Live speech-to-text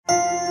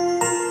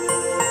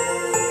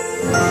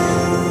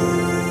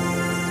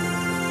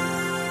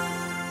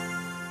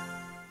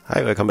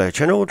Hi, welcome back to the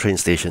channel,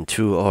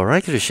 TrainStation2.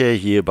 Alright, to share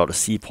here about the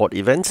Seaport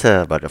event,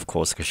 but of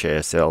course, I can share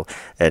as well.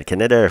 And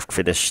Canada have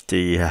finished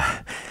the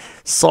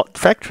salt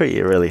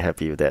factory. Really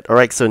happy with that.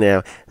 Alright, so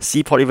now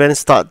Seaport event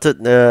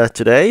started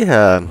today.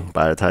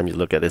 By the time you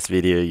look at this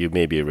video, you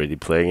may be already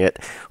playing it.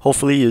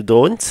 Hopefully you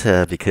don't,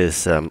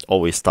 because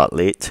always start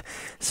late,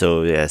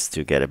 so as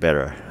to get a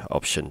better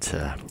option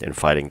in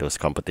fighting those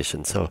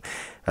competitions. So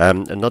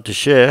not to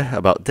share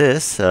about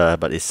this,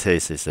 but it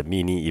says it's a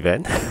mini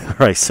event,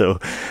 right? So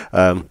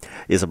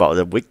it's about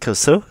a week or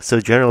so. So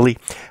generally,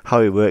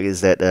 how it works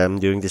is that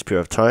during this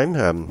period of time,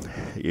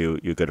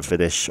 you're going to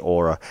finish,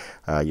 or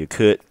you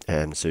could,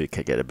 and so you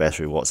can get the best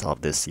rewards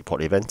of this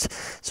Seaport event.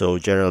 So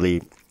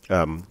generally,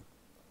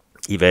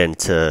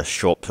 event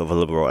shop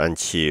available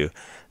until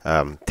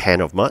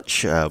 10 of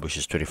March, which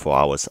is 24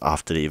 hours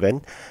after the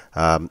event.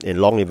 In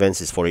long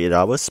events, it's 48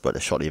 hours, but the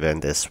short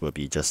event, this will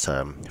be just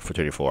for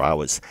 24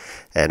 hours.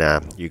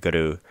 And you got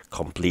to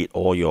complete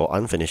all your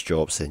unfinished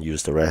jobs and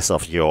use the rest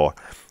of your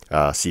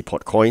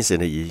Seaport coins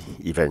in the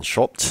event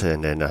shop.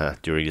 And then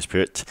during this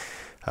period,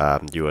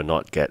 you will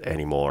not get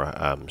any more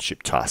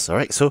ship tasks.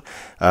 Alright, so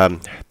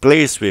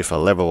players with a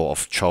level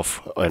of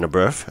 12 and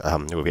above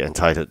will be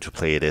entitled to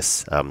play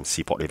this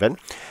Seaport event.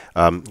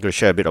 I'm going to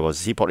share a bit about the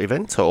Seaport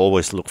event. So I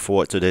always look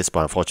forward to this,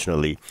 but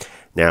unfortunately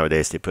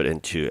nowadays they put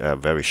into a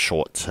very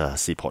short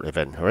Seaport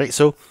event. Alright,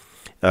 so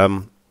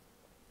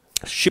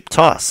ship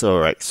tasks.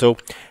 Alright, so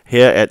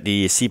here at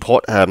the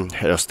Seaport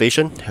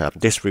station,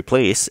 this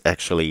replaces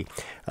actually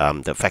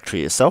the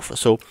factory itself.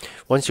 So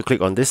once you click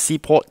on this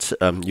Seaport,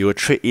 you will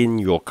trade in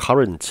your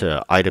current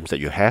items that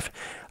you have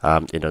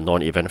in the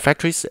non-event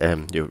factories,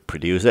 and you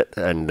produce it,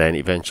 and then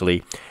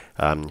eventually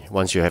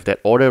once you have that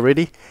order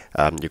ready,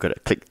 you're going to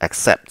click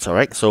accept.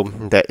 Alright, so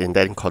that in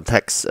that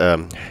context,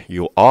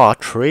 you are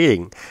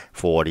trading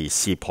for the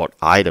Seaport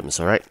items.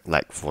 Alright,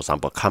 like for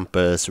example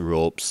compass,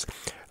 ropes,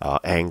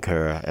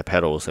 anchor,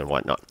 pedals, and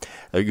whatnot.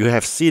 You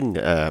have seen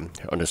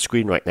on the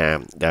screen right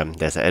now,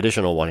 there's an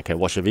additional one. You can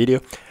watch the video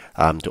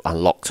to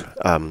unlock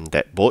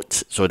that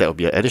boat, so that will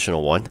be an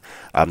additional one.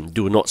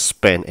 Do not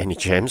spend any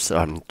gems,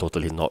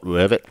 totally not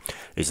worth it.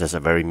 It's just a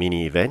very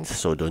mini event,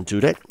 so don't do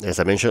that. As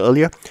I mentioned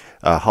earlier,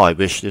 how I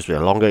wish this were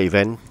a longer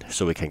event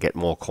so we can get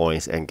more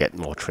coins and get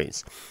more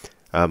trains.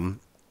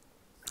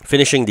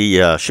 Finishing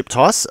the ship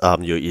task,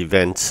 your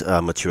event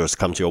materials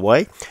come to your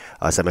way.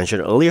 As I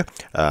mentioned earlier,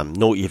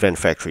 no event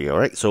factory,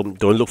 alright? So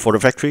don't look for the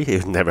factory,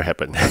 it will never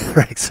happen,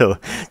 right? So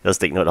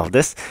just take note of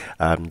this.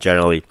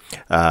 Generally,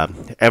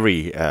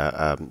 every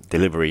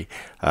delivery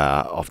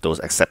of those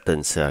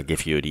acceptance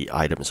give you the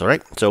items,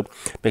 alright? So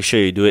make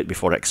sure you do it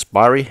before the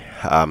expiry.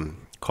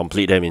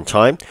 Complete them in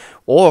time,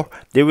 or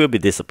they will be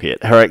disappeared,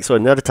 alright? So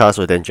another task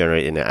will then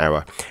generate in an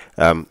hour.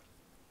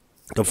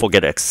 Don't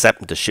forget to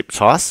accept the ship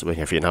task when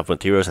you have enough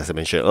materials, as I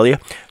mentioned earlier.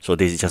 So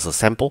this is just a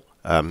sample.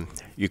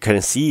 You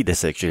can see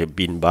there's actually a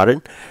bin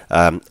button.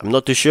 I'm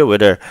not too sure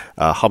whether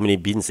how many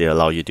bins they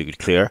allow you to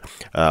clear.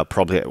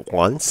 Probably at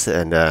once,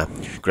 and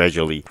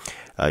gradually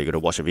you're going to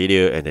watch a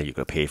video, and then you're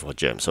going to pay for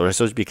gems. So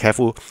just be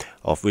careful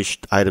of which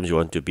items you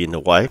want to bin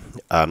away.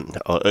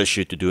 I'll urge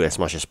you to do as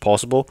much as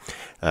possible,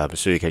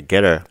 so you can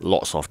get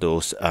lots of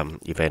those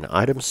event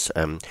items.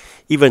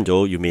 Even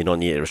though you may not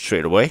need it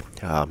straight away,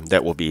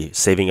 that will be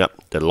saving up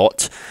the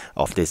lot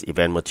of these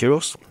event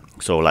materials.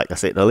 So like I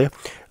said earlier,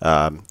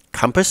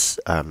 compass,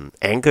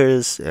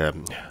 anchors,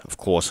 of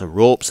course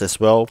ropes as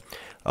well.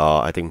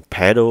 I think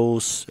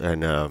pedals,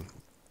 and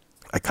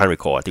I can't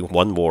recall. I think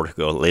one more to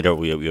go. Later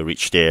we'll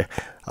reach there.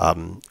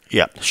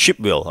 Yeah, ship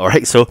wheel. All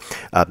right. So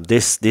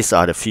these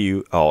are the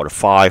few or the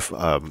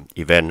 5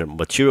 event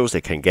materials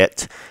they can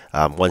get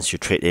once you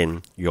trade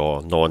in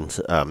your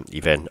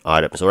non-event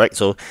items. All right.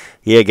 So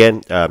here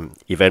again,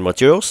 event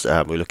materials.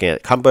 We're looking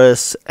at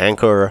compass,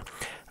 anchor,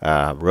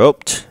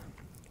 rope,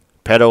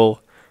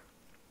 pedal,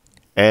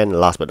 and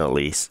last but not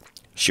least,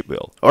 ship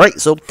wheel.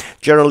 Alright, so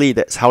generally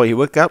that's how it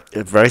works out.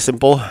 It's very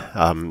simple.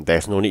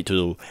 There's no need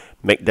to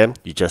make them,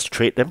 you just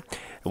trade them.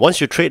 And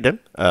once you trade them,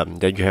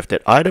 then you have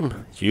that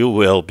item. You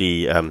will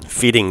be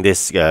feeding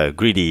this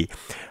greedy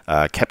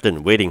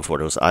captain waiting for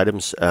those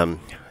items.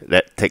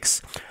 That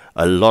takes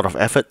a lot of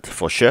effort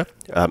for sure.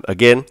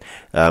 Again,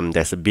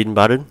 there's a bin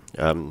button.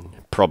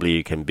 Probably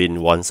you can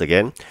bin once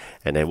again,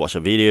 and then watch a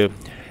video,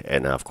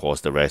 and of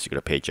course the rest you're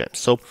gonna pay gems.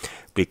 So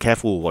be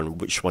careful on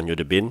which one you're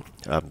to bin.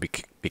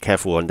 Be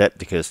careful on that,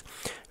 because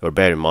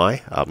bear in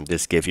mind,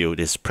 this gives you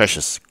this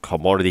precious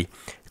commodity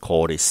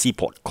called a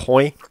Seaport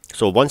coin.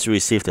 So once you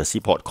receive the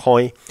Seaport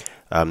coin,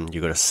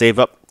 you're gonna save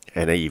up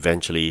and then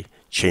eventually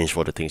change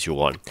for the things you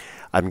want.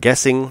 I'm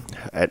guessing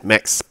at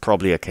max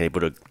probably I can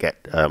able to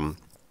get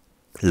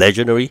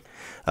legendary,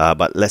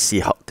 but let's see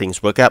how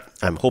things work out.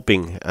 I'm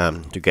hoping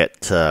to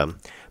get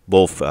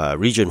both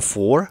region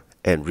 4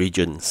 and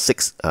region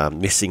 6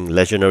 missing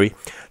legendary,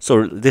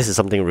 so this is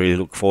something I really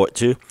look forward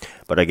to.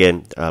 But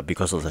again,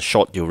 because of the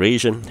short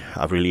duration,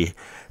 I really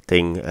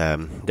think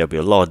there'll be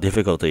a lot of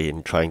difficulty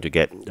in trying to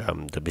get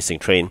the missing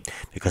train,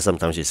 because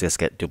sometimes you just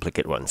get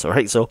duplicate ones.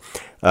 Alright, so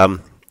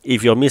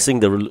if you're missing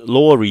the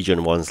lower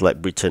region ones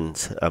like Britain,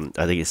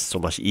 I think it's so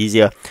much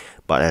easier.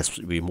 But as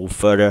we move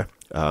further,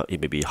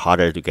 it may be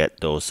harder to get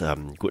those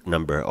good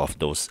number of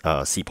those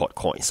Seaport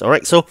coins. All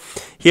right, so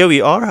here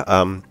we are.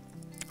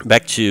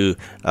 Back to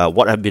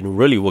what I've been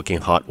really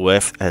working hard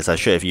with, as I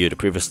shared with you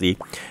previously,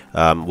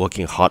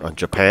 working hard on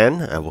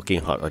Japan,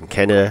 working hard on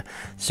Canada.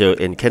 So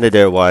in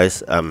Canada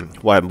wise,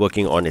 what I'm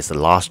working on is the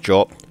last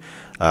job.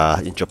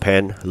 In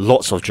Japan,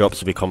 lots of jobs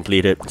to be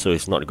completed, so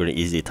it's not going to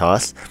be an easy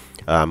task.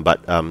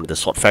 But the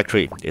sort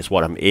factory is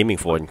what I'm aiming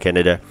for in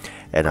Canada,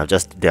 and I've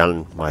just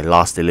done my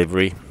last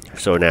delivery.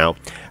 So now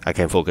I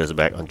can focus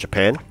back on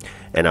Japan,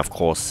 and of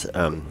course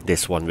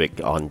this 1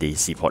 week on the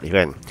Seaport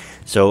event.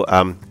 So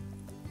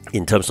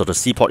in terms of the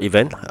Seaport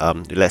event,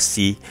 let's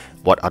see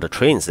what are the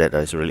trains that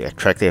is really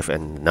attractive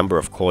and number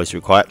of coins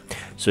required.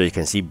 So you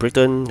can see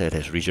Britain, that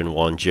has region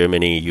 1,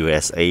 Germany,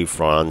 USA,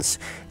 France,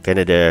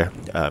 Canada,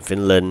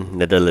 Finland,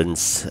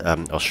 Netherlands,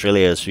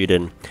 Australia,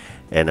 Sweden,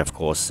 and of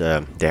course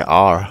there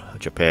are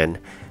Japan,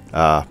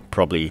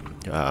 probably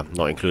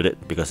not included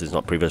because it's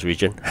not previous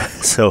region.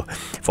 So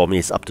for me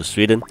it's up to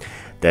Sweden.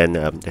 Then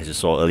as you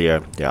saw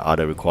earlier, there are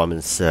other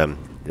requirements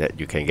that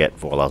you can get,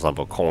 for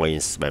example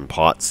coins and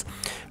parts.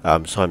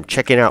 So I'm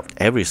checking out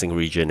every single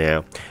region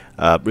now.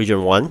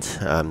 Region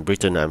 1,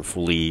 Britain, I'm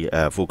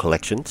full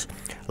collections.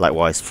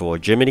 Likewise for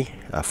Germany,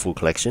 full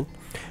collection.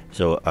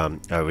 So I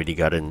already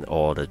gotten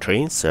all the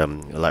trains.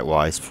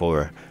 Likewise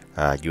for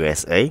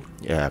USA,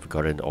 I've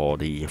gotten all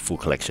the full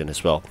collection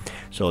as well.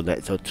 So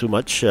that's not too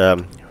much.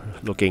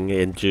 Looking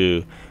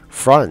into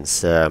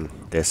France,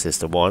 this is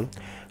the one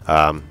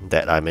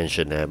that I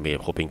mentioned we're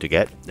hoping to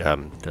get,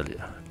 the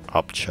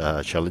up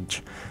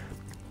challenge.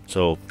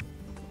 So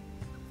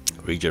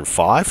region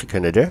 5,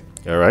 Canada.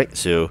 All right,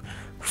 so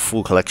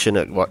full collection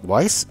at what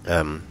wise.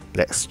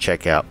 Let's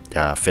check out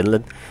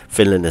Finland.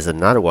 Finland is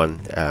another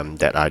one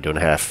that I don't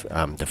have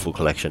the full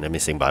collection. I'm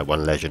missing by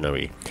 1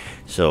 legendary.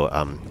 So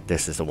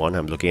this is the one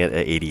I'm looking at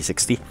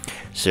 8060.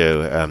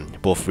 So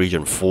both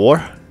region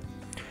 4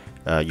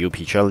 UP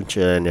challenge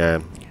and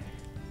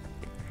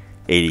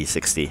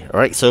 8060. All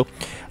right, so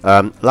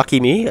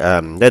lucky me,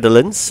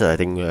 Netherlands, I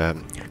think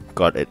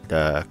got it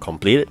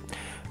completed.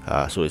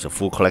 So it's a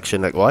full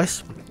collection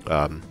likewise.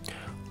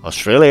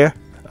 Australia,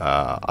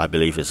 I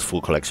believe is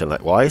full collection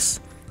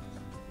likewise.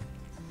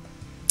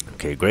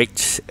 Okay,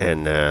 great.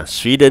 And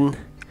Sweden,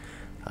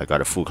 I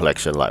got a full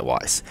collection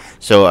likewise.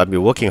 So I've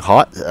been working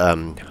hard.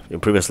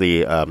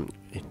 Previously,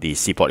 the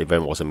Seaport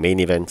event was a main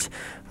event.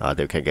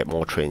 They can get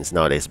more trains.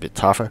 Nowadays, a bit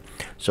tougher.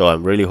 So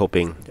I'm really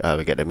hoping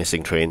we get a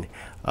missing train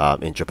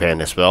in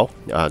Japan as well.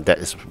 That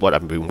is what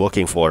I've been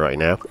working for right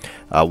now.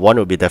 One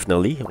will be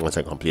definitely once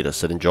I complete a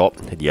certain job.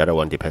 The other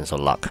one depends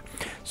on luck.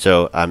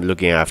 So I'm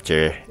looking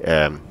after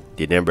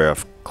the number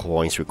of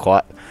coins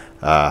required,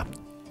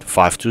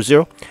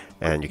 520,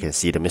 and you can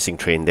see the missing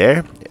train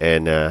there.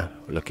 And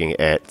looking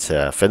at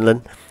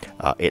Finland,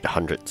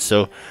 800.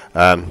 So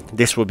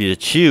this will be the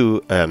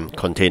 2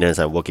 containers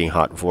I'm working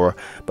hard for.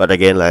 But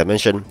again, like I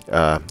mentioned,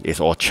 it's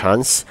all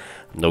chance.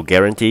 No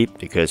guarantee,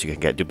 because you can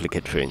get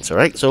duplicate trains. All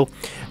right, so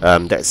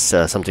that's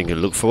something to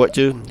look forward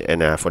to.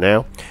 And for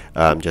now,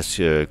 I'm just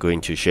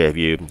going to share with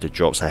you the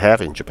jobs I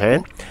have in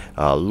Japan.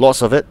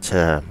 Lots of it,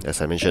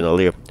 as I mentioned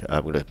earlier.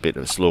 I'm going to a bit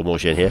of slow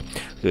motion here.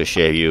 I'm going to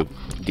share you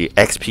the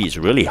XP is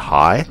really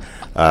high,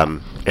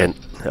 and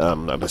I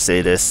must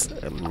say this: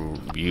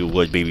 you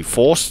would be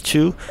forced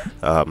to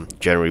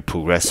generally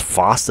progress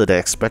faster than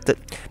expected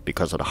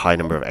because of the high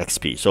number of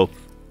XP. So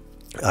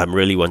I'm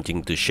really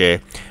wanting to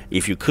share,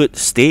 if you could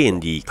stay in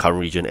the current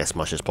region as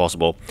much as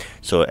possible,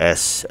 so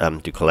as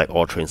to collect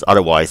all trains.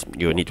 Otherwise,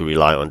 you will need to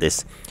rely on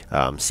this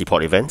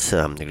Seaport event.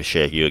 I'm going to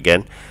share here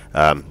again.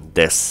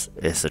 This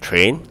is the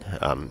train.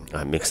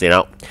 I mixed it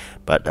out,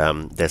 but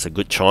there's a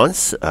good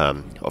chance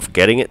of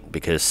getting it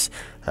because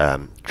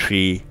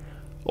 3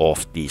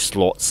 of the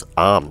slots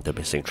are the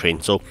missing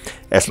train. So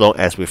as long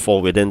as we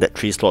fall within that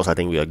 3 slots, I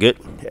think we are good.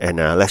 And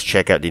let's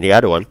check out the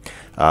other one,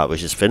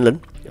 which is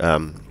Finland.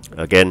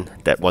 Again,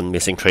 that one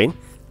missing train,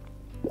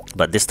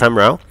 but this time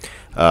around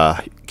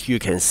you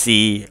can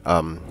see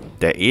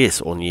there is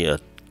only a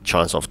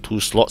chance of 2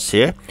 slots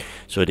here,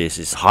 so this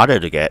is harder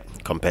to get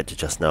compared to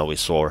just now we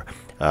saw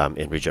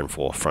in region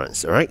 4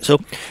 France. All right, so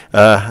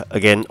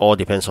again, all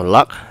depends on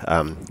luck.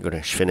 I'm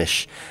gonna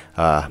finish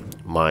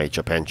my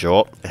Japan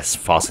job as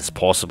fast as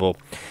possible,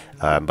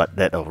 but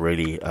that will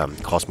really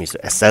cause me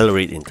to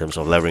accelerate in terms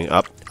of leveling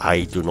up.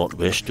 I do not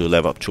wish to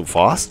level up too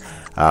fast,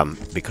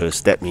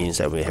 because that means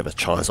that we have a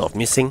chance of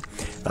missing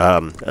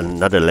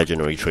another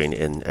legendary train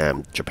in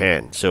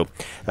Japan. So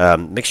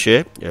make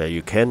sure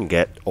you can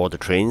get all the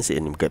trains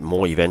and get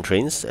more event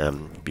trains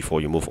before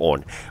you move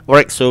on.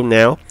 Alright, so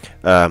now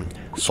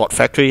Sort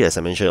Factory, as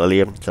I mentioned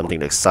earlier,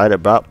 something to excite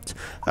about.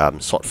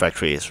 Sort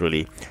Factory is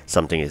really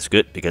something that's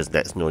good because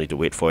there's no need to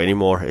wait for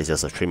anymore. It's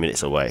just 3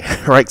 minutes away.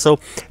 Alright, so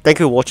thank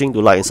you for watching.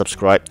 Do like and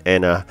subscribe,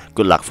 and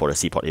good luck for the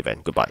Seaport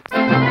event. Goodbye.